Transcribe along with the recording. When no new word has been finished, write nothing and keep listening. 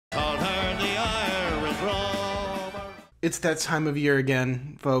It's that time of year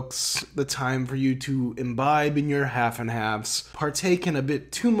again, folks. The time for you to imbibe in your half and halves, partake in a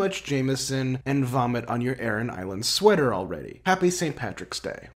bit too much Jameson, and vomit on your Aran Island sweater already. Happy St. Patrick's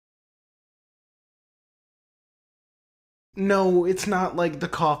Day. No, it's not like the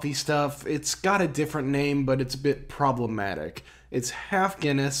coffee stuff. It's got a different name, but it's a bit problematic. It's half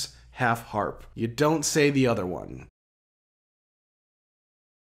Guinness, half harp. You don't say the other one.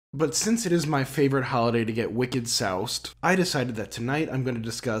 But since it is my favorite holiday to get wicked soused, I decided that tonight I'm going to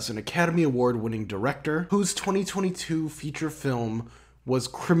discuss an Academy Award-winning director whose 2022 feature film was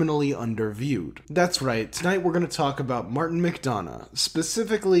criminally underviewed. That's right, tonight we're going to talk about Martin McDonagh,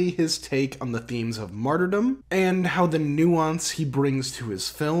 specifically his take on the themes of martyrdom, and how the nuance he brings to his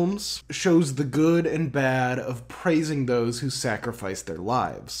films shows the good and bad of praising those who sacrifice their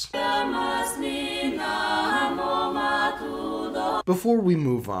lives. Before we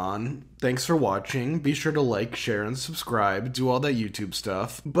move on, thanks for watching, be sure to like, share, and subscribe, do all that YouTube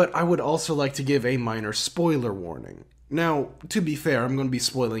stuff, but I would also like to give a minor spoiler warning. Now, to be fair, I'm going to be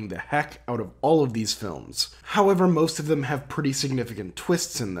spoiling the heck out of all of these films. However, most of them have pretty significant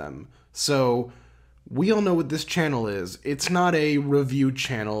twists in them, so we all know what this channel is. It's not a review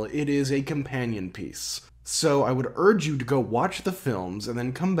channel, it is a companion piece. So I would urge you to go watch the films and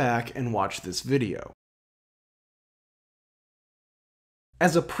then come back and watch this video.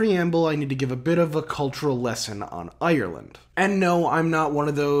 As a preamble, I need to give a bit of a cultural lesson on Ireland. And no, I'm not one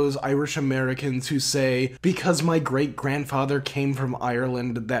of those Irish Americans who say, because my great-grandfather came from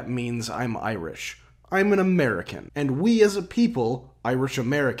Ireland, that means I'm Irish. I'm an American, and we as a people, Irish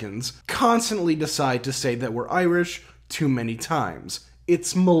Americans, constantly decide to say that we're Irish too many times.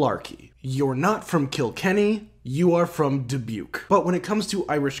 It's malarkey. You're not from Kilkenny, you are from Dubuque. But when it comes to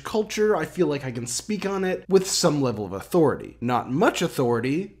Irish culture, I feel like I can speak on it with some level of authority. Not much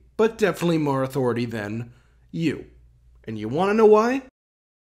authority, but definitely more authority than you. And you want to know why?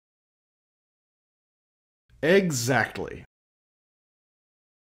 Exactly.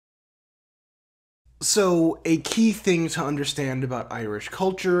 So, a key thing to understand about Irish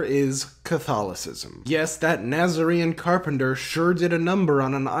culture is Catholicism. Yes, that Nazarene carpenter sure did a number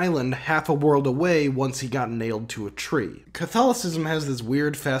on an island half a world away once he got nailed to a tree. Catholicism has this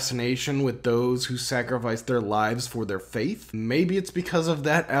weird fascination with those who sacrifice their lives for their faith. Maybe it's because of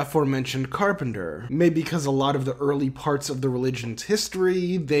that aforementioned carpenter. Maybe because a lot of the early parts of the religion's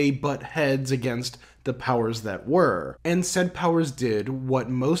history, they butt heads against the powers that were, and said powers did what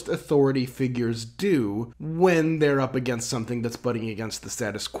most authority figures do when they're up against something that's butting against the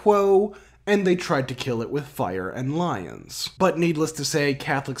status quo, and they tried to kill it with fire and lions. But needless to say,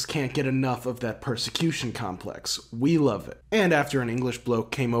 Catholics can't get enough of that persecution complex. We love it. And after an English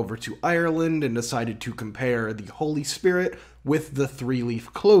bloke came over to Ireland and decided to compare the Holy Spirit with the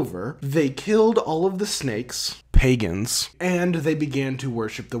three-leaf clover, they killed all of the snakes, pagans, and they began to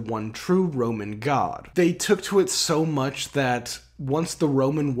worship the one true Roman god. They took to it so much that once the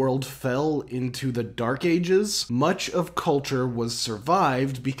Roman world fell into the Dark Ages, much of culture was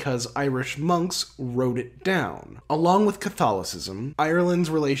survived because Irish monks wrote it down. Along with Catholicism,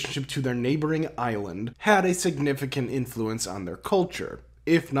 Ireland's relationship to their neighboring island had a significant influence on their culture,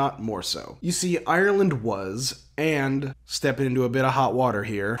 if not more so. You see, Ireland was, and, stepping into a bit of hot water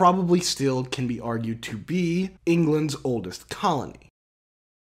here, probably still can be argued to be England's oldest colony.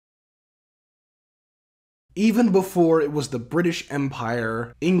 Even before it was the British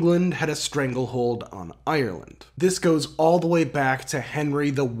Empire, England had a stranglehold on Ireland. This goes all the way back to Henry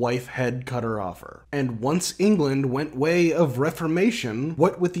the Wife Head Cutter Offer. And once England went way of reformation,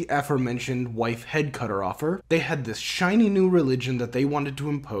 what with the aforementioned Wife Head Cutter Offer, they had this shiny new religion that they wanted to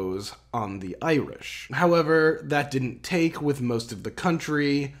impose on the Irish. However, that didn't take with most of the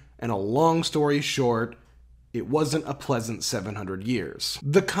country, and a long story short, it wasn't a pleasant 700 years.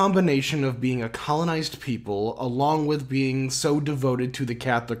 The combination of being a colonized people, along with being so devoted to the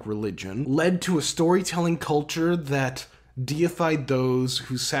Catholic religion, led to a storytelling culture that deified those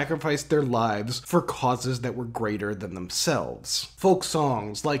who sacrificed their lives for causes that were greater than themselves. Folk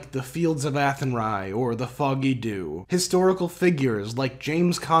songs like The Fields of Athenry or The Foggy Dew, historical figures like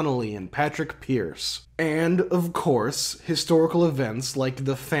James Connolly and Patrick Pearse, and, of course, historical events like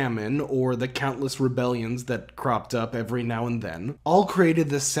the famine or the countless rebellions that cropped up every now and then, all created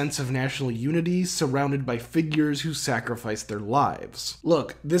this sense of national unity surrounded by figures who sacrificed their lives.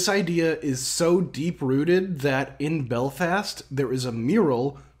 Look, this idea is so deep-rooted that in Belfast, there is a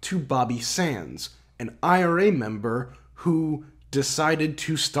mural to Bobby Sands, an IRA member who decided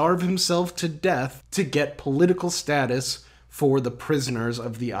to starve himself to death to get political status for the prisoners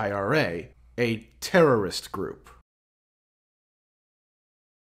of the IRA, a terrorist group.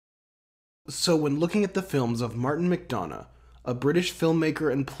 So when looking at the films of Martin McDonagh, a British filmmaker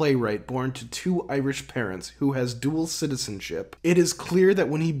and playwright born to two Irish parents who has dual citizenship, it is clear that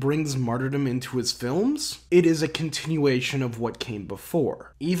when he brings martyrdom into his films, it is a continuation of what came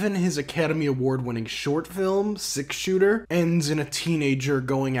before. Even his Academy Award-winning short film, Six Shooter, ends in a teenager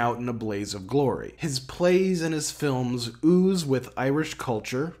going out in a blaze of glory. His plays and his films ooze with Irish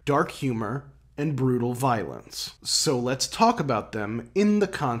culture, dark humor, and brutal violence. So let's talk about them in the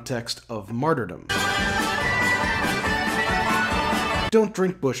context of martyrdom. Don't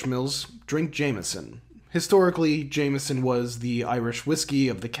drink Bushmills, drink Jameson. Historically, Jameson was the Irish whiskey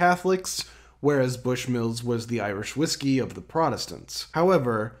of the Catholics, whereas Bushmills was the Irish whiskey of the Protestants.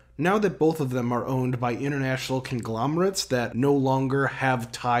 However, now that both of them are owned by international conglomerates that no longer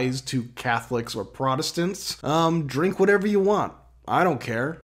have ties to Catholics or Protestants, drink whatever you want. I don't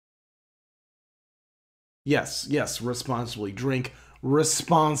care. Yes, responsibly. Drink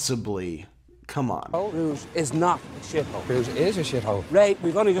responsibly. Come on. Bruges is not a shithole. Bruges is a shithole. Ray,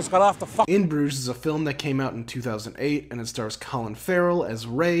 we've only just got off the fuck. In Bruges is a film that came out in 2008, and it stars Colin Farrell as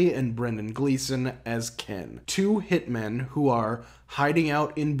Ray and Brendan Gleeson as Ken. Two hitmen who are hiding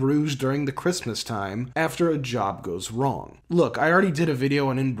out in Bruges during the Christmas time after a job goes wrong. Look, I already did a video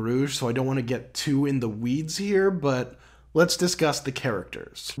on In Bruges, so I don't want to get too in the weeds here, but let's discuss the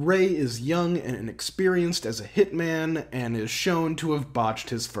characters. Ray is young and inexperienced as a hitman and is shown to have botched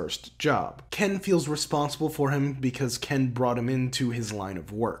his first job. Ken feels responsible for him because Ken brought him into his line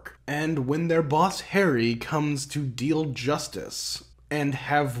of work. And when their boss Harry comes to deal justice and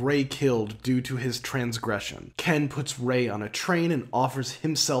have Ray killed due to his transgression, Ken puts Ray on a train and offers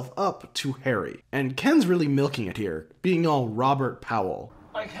himself up to Harry. And Ken's really milking it here, being all Robert Powell.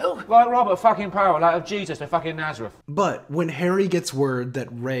 Like who? Like Robert fucking Powell, like of Jesus to fucking Nazareth. But when Harry gets word that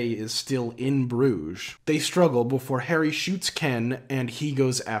Ray is still in Bruges, they struggle before Harry shoots Ken and he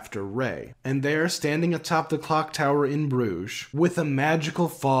goes after Ray. And there, standing atop the clock tower in Bruges, with a magical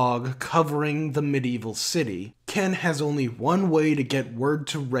fog covering the medieval city, Ken has only one way to get word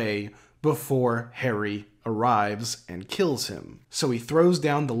to Ray before Harry arrives and kills him. So he throws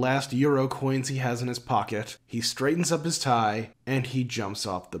down the last euro coins he has in his pocket, he straightens up his tie, and he jumps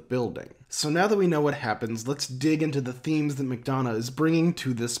off the building. So now that we know what happens, let's dig into the themes that McDonagh is bringing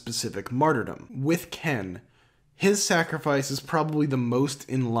to this specific martyrdom. With Ken, his sacrifice is probably the most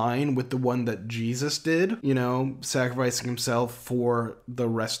in line with the one that Jesus did, sacrificing himself for the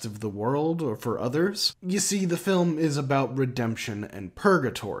rest of the world or for others. You see, the film is about redemption and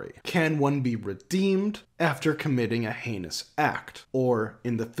purgatory. Can one be redeemed after committing a heinous act? Or,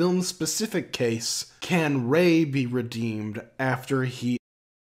 in the film's specific case, can Ray be redeemed after he...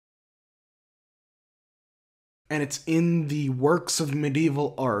 And it's in the works of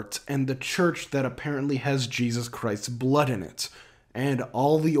medieval art and the church that apparently has Jesus Christ's blood in it, and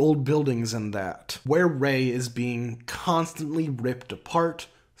all the old buildings and that, where Ray is being constantly ripped apart,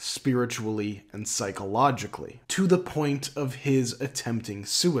 spiritually and psychologically, to the point of his attempting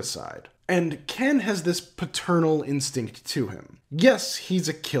suicide. And Ken has this paternal instinct to him. Yes, he's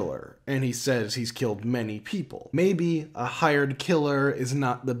a killer, and he says he's killed many people. Maybe a hired killer is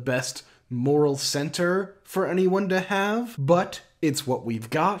not the best moral center for anyone to have, but it's what we've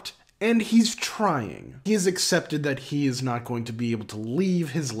got, and he's trying. He has accepted that he is not going to be able to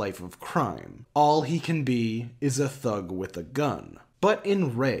leave his life of crime. All he can be is a thug with a gun. But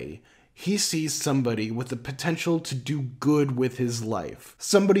in Ray, he sees somebody with the potential to do good with his life.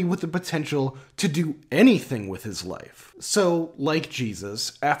 Somebody with the potential to do anything with his life. So, like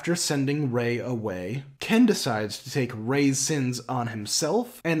Jesus, after sending Ray away, Ken decides to take Ray's sins on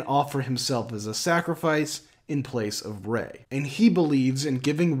himself and offer himself as a sacrifice in place of Ray. And he believes in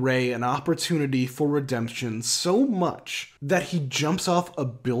giving Ray an opportunity for redemption so much that he jumps off a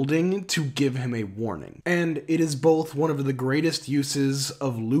building to give him a warning. And it is both one of the greatest uses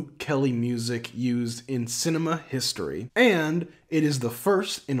of Luke Kelly music used in cinema history, and it is the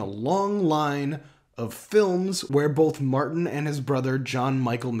first in a long line of films where both Martin and his brother John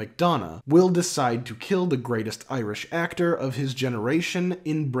Michael McDonagh will decide to kill the greatest Irish actor of his generation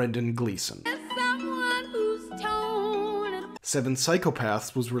in Brendan Gleeson. Seven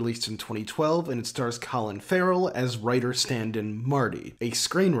Psychopaths was released in 2012, and it stars Colin Farrell as writer stand-in Marty, a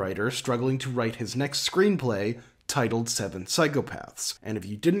screenwriter struggling to write his next screenplay titled Seven Psychopaths. And if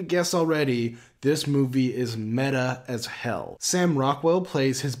you didn't guess already, this movie is meta as hell. Sam Rockwell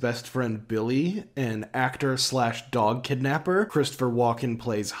plays his best friend Billy, an actor/dog kidnapper. Christopher Walken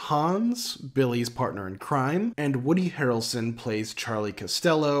plays Hans, Billy's partner in crime. And Woody Harrelson plays Charlie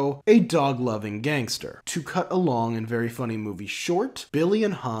Costello, a dog-loving gangster. To cut a long and very funny movie short, Billy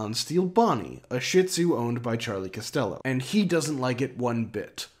and Hans steal Bonnie, a Shih Tzu owned by Charlie Costello. And he doesn't like it one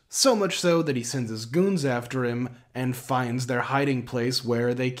bit. So much so that he sends his goons after him and finds their hiding place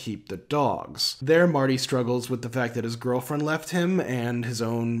where they keep the dogs. There, Marty struggles with the fact that his girlfriend left him and his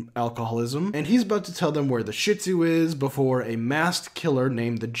own alcoholism, and he's about to tell them where the Shih Tzu is before a masked killer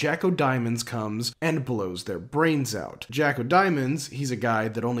named the Jack O'Diamonds comes and blows their brains out. Jack O'Diamonds, he's a guy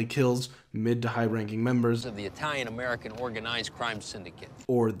that only kills mid to high-ranking members of the Italian-American Organized Crime Syndicate,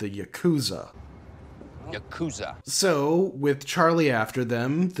 or the Yakuza. Yakuza. So, with Charlie after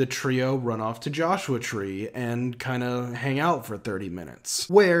them, the trio run off to Joshua Tree and kind of hang out for 30 minutes,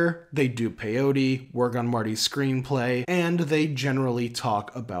 where they do peyote, work on Marty's screenplay, and they generally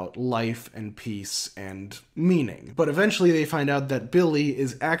talk about life and peace and meaning. But eventually they find out that Billy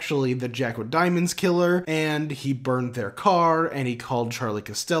is actually the Jack O'Diamonds killer, and he burned their car, and he called Charlie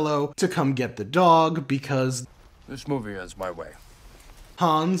Costello to come get the dog because this movie is my way.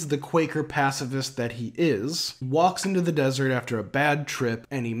 Hans, the Quaker pacifist that he is, walks into the desert after a bad trip,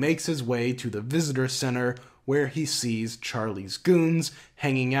 and he makes his way to the visitor center where he sees Charlie's goons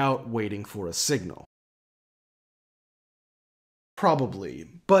hanging out waiting for a signal. Probably,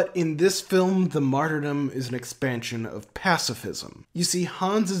 but in this film, the martyrdom is an expansion of pacifism. You see,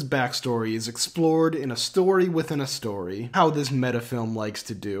 Hans's backstory is explored in a story within a story, how this metafilm likes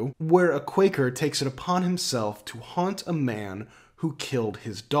to do, where a Quaker takes it upon himself to haunt a man who killed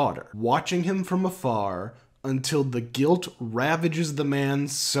his daughter, watching him from afar until the guilt ravages the man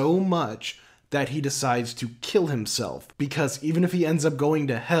so much that he decides to kill himself, because even if he ends up going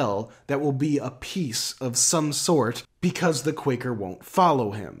to hell, that will be a peace of some sort because the Quaker won't follow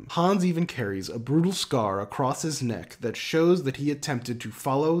him. Hans even carries a brutal scar across his neck that shows that he attempted to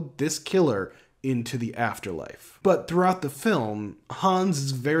follow this killer into the afterlife. But throughout the film, Hans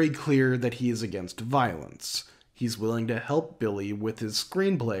is very clear that he is against violence. He's willing to help Billy with his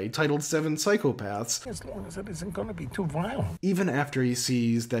screenplay titled 7 Psychopaths, as long as it isn't going to be too violent. Even after he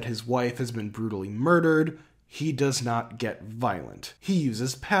sees that his wife has been brutally murdered, he does not get violent. He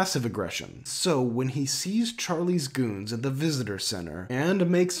uses passive aggression. So when he sees Charlie's goons at the visitor center and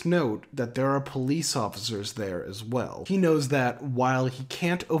makes note that there are police officers there as well, he knows that while he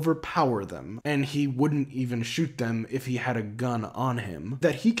can't overpower them, and he wouldn't even shoot them if he had a gun on him,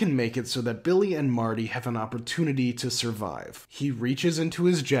 that he can make it so that Billy and Marty have an opportunity to survive. He reaches into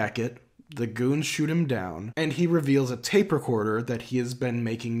his jacket, the goons shoot him down, and he reveals a tape recorder that he has been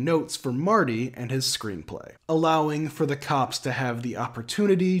making notes for Marty and his screenplay, allowing for the cops to have the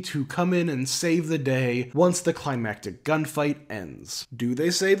opportunity to come in and save the day once the climactic gunfight ends. Do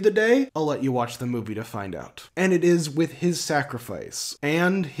they save the day? I'll let you watch the movie to find out. And it is with his sacrifice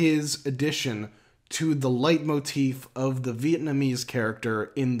and his addition to the leitmotif of the Vietnamese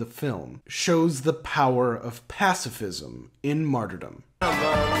character in the film, shows the power of pacifism in martyrdom.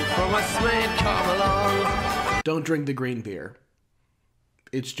 Don't drink the green beer.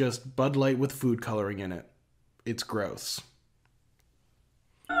 It's just Bud Light with food coloring in it. It's gross.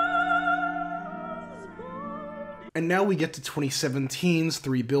 And now we get to 2017's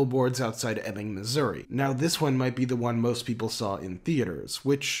 3 Billboards Outside Ebbing, Missouri. Now this one might be the one most people saw in theaters,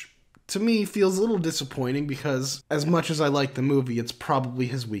 which to me feels a little disappointing because as much as I like the movie, it's probably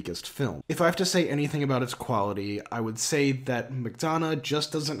his weakest film. If I have to say anything about its quality, I would say that McDonagh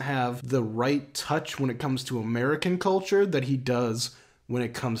just doesn't have the right touch when it comes to American culture that he does when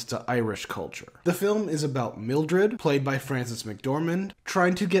it comes to Irish culture. The film is about Mildred, played by Frances McDormand,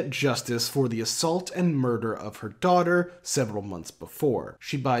 trying to get justice for the assault and murder of her daughter several months before.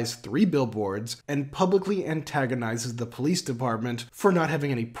 She buys 3 billboards and publicly antagonizes the police department for not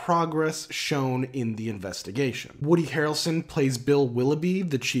having any progress shown in the investigation. Woody Harrelson plays Bill Willoughby,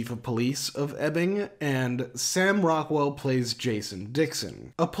 the chief of police of Ebbing, and Sam Rockwell plays Jason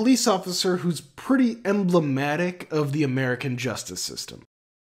Dixon, a police officer who's pretty emblematic of the American justice system.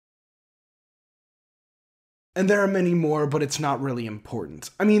 And there are many more, but it's not really important.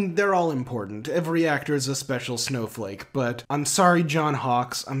 I mean, they're all important. Every actor is a special snowflake, but I'm sorry John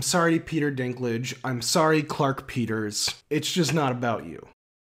Hawkes, I'm sorry Peter Dinklage, I'm sorry Clark Peters. It's just not about you.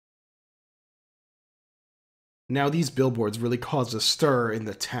 Now these billboards really cause a stir in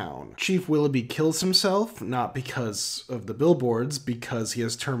the town. Chief Willoughby kills himself, not because of the billboards, because he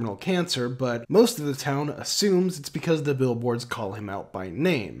has terminal cancer, but most of the town assumes it's because the billboards call him out by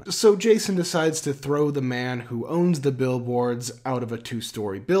name. So Jason decides to throw the man who owns the billboards out of a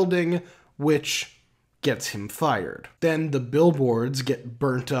 2-story building, which gets him fired. Then the billboards get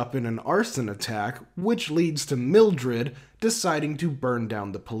burnt up in an arson attack, which leads to Mildred deciding to burn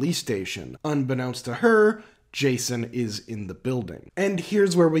down the police station. Unbeknownst to her, Jason is in the building. And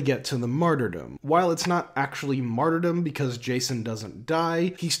here's where we get to the martyrdom. While it's not actually martyrdom because Jason doesn't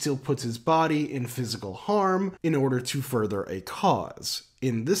die, he still puts his body in physical harm in order to further a cause.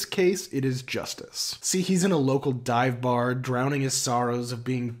 In this case, it is justice. See, he's in a local dive bar, drowning his sorrows of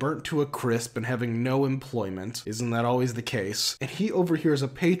being burnt to a crisp and having no employment. Isn't that always the case? And he overhears a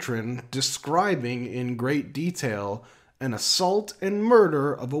patron describing in great detail an assault and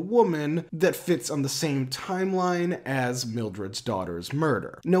murder of a woman that fits on the same timeline as Mildred's daughter's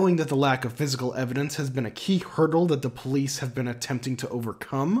murder. Knowing that the lack of physical evidence has been a key hurdle that the police have been attempting to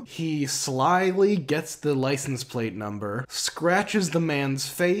overcome, he slyly gets the license plate number, scratches the man's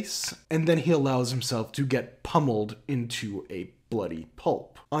face, and then he allows himself to get pummeled into a bloody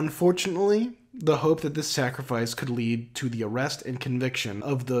pulp. Unfortunately, the hope that this sacrifice could lead to the arrest and conviction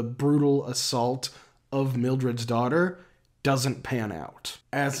of the brutal assault of Mildred's daughter doesn't pan out,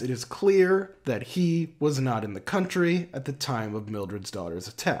 as it is clear that he was not in the country at the time of Mildred's daughter's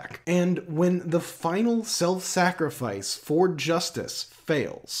attack. And when the final self-sacrifice for justice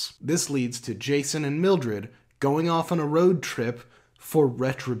fails, this leads to Jason and Mildred going off on a road trip for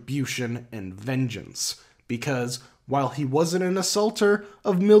retribution and vengeance, because while he wasn't an assaulter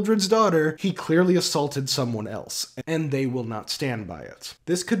of Mildred's daughter, he clearly assaulted someone else, and they will not stand by it.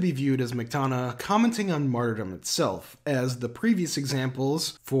 This could be viewed as McDonagh commenting on martyrdom itself, as the previous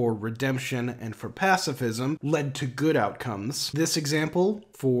examples for redemption and for pacifism led to good outcomes. This example,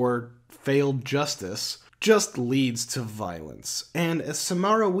 for failed justice, just leads to violence. And as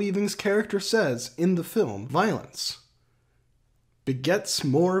Samara Weaving's character says in the film, violence begets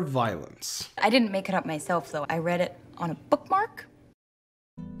more violence. I didn't make it up myself, though. I read it on a bookmark.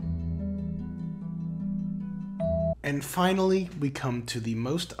 And finally, we come to the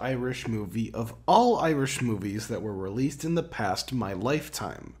most Irish movie of all Irish movies that were released in the past my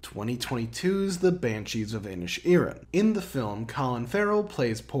lifetime, 2022's The Banshees of Inisherin. In the film, Colin Farrell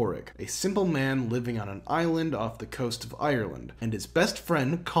plays Porrig, a simple man living on an island off the coast of Ireland, and his best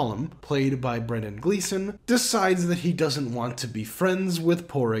friend, Colm, played by Brendan Gleeson, decides that he doesn't want to be friends with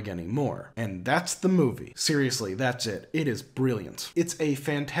Porrig anymore. And that's the movie. Seriously, that's it. It is brilliant. It's a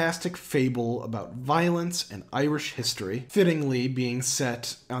fantastic fable about violence and Irish history, fittingly being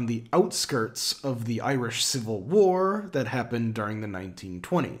set on the outskirts of the Irish Civil War that happened during the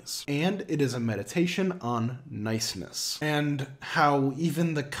 1920s. And it is a meditation on niceness, and how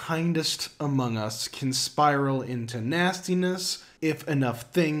even the kindest among us can spiral into nastiness if enough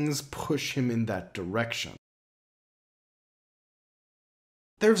things push him in that direction.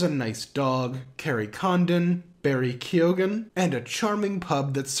 There's a nice dog, Kerry Condon, Barry Keoghan, and a charming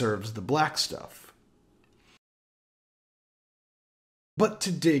pub that serves the black stuff. But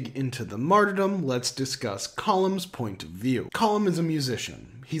to dig into the martyrdom, let's discuss Colm's point of view. Colm is a musician.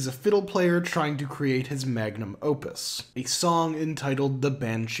 He's a fiddle player trying to create his magnum opus, a song entitled The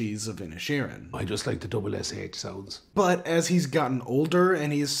Banshees of Inisherin. I just like the double SH sounds. But as he's gotten older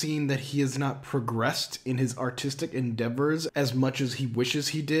and he has seen that he has not progressed in his artistic endeavors as much as he wishes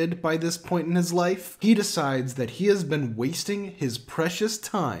he did by this point in his life, he decides that he has been wasting his precious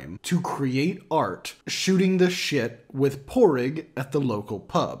time to create art, shooting the shit with Porrig at the local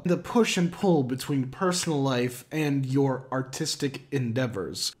pub. The push and pull between personal life and your artistic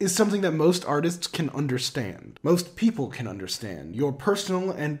endeavors is something that most artists can understand. Most people can understand. Your personal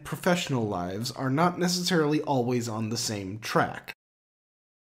and professional lives are not necessarily always on the same track.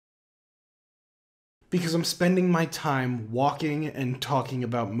 Because I'm spending my time walking and talking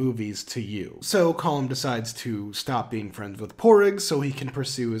about movies to you. So Colm decides to stop being friends with Porrig so he can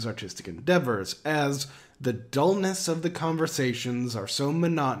pursue his artistic endeavors, as the dullness of the conversations are so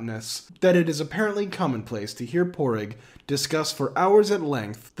monotonous that it is apparently commonplace to hear Porrig discuss for hours at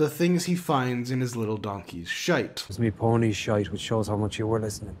length the things he finds in his little donkey's shite. It's me pony's shite, which shows how much you were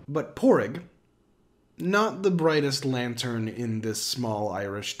listening. But Porrig, not the brightest lantern in this small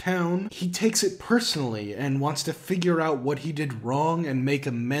Irish town, he takes it personally and wants to figure out what he did wrong and make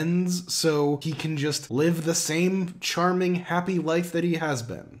amends so he can just live the same charming, happy life that he has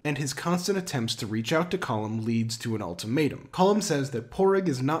been. And his constant attempts to reach out to Colm leads to an ultimatum. Colm says that Porrig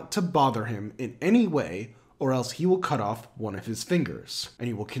is not to bother him in any way, or else he will cut off one of his fingers. And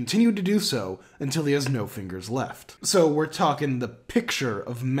he will continue to do so until he has no fingers left. So we're talking the picture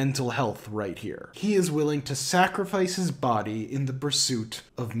of mental health right here. He is willing to sacrifice his body in the pursuit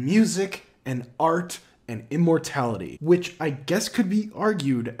of music and art and immortality, which I guess could be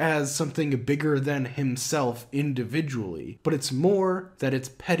argued as something bigger than himself individually, but it's more that it's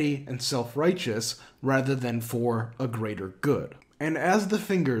petty and self-righteous rather than for a greater good. And as the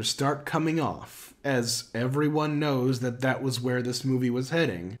fingers start coming off, as everyone knows that that was where this movie was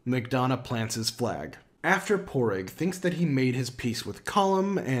heading, McDonagh plants his flag. After Porrig thinks that he made his peace with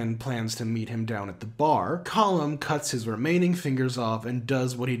Colum and plans to meet him down at the bar, Colum cuts his remaining fingers off and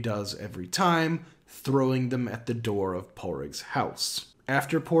does what he does every time, throwing them at the door of Porrig's house.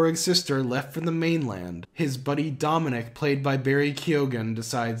 After Porrig's sister left for the mainland, his buddy Dominic, played by Barry Keoghan,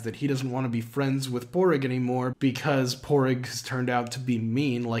 decides that he doesn't want to be friends with Porrig anymore because Porrig has turned out to be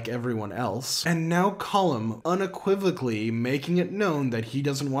mean like everyone else. And now Colum, unequivocally making it known that he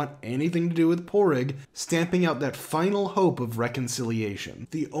doesn't want anything to do with Porrig, stamping out that final hope of reconciliation.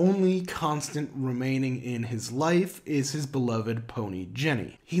 The only constant remaining in his life is his beloved pony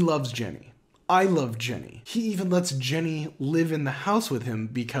Jenny. He loves Jenny. I love Jenny. He even lets Jenny live in the house with him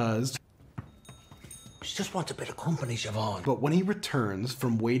because She just wants a bit of company, Siobhan. But when he returns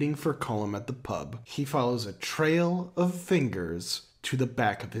from waiting for Colum at the pub, he follows a trail of fingers to the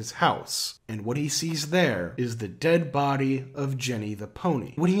back of his house, and what he sees there is the dead body of Jenny the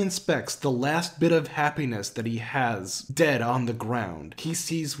pony. When he inspects the last bit of happiness that he has dead on the ground, he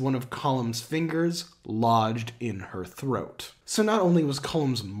sees one of Colum's fingers lodged in her throat. So not only was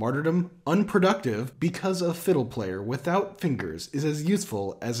Colum's martyrdom unproductive, because a fiddle player without fingers is as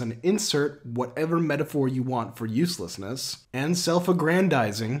useful as an insert whatever metaphor you want for uselessness, and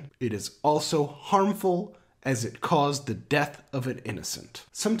self-aggrandizing, it is also harmful as it caused the death of an innocent.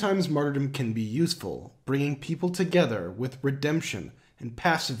 Sometimes martyrdom can be useful, bringing people together with redemption and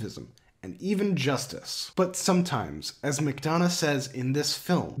pacifism and even justice. But sometimes, as McDonagh says in this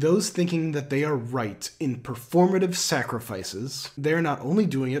film, those thinking that they are right in performative sacrifices, they're not only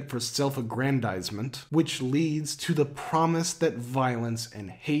doing it for self-aggrandizement, which leads to the promise that violence and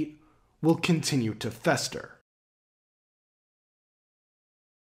hate will continue to fester.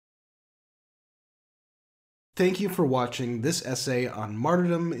 Thank you for watching this essay on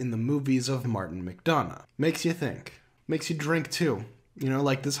martyrdom in the movies of Martin McDonagh. Makes you think. Makes you drink too. You know,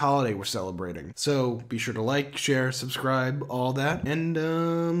 like this holiday we're celebrating. So be sure to like, share, subscribe, all that, and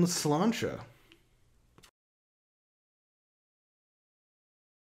sláinte.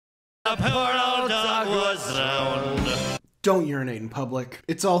 The poor old dog was drowned. Don't urinate in public.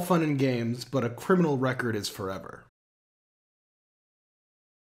 It's all fun and games, but a criminal record is forever.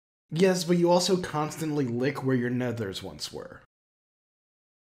 Yes, but you also constantly lick where your nethers once were.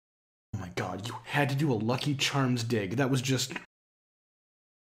 Oh my god, you had to do a Lucky Charms dig. That was just...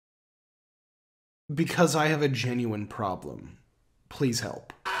 because I have a genuine problem. Please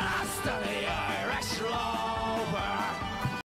help. Master the Irish law.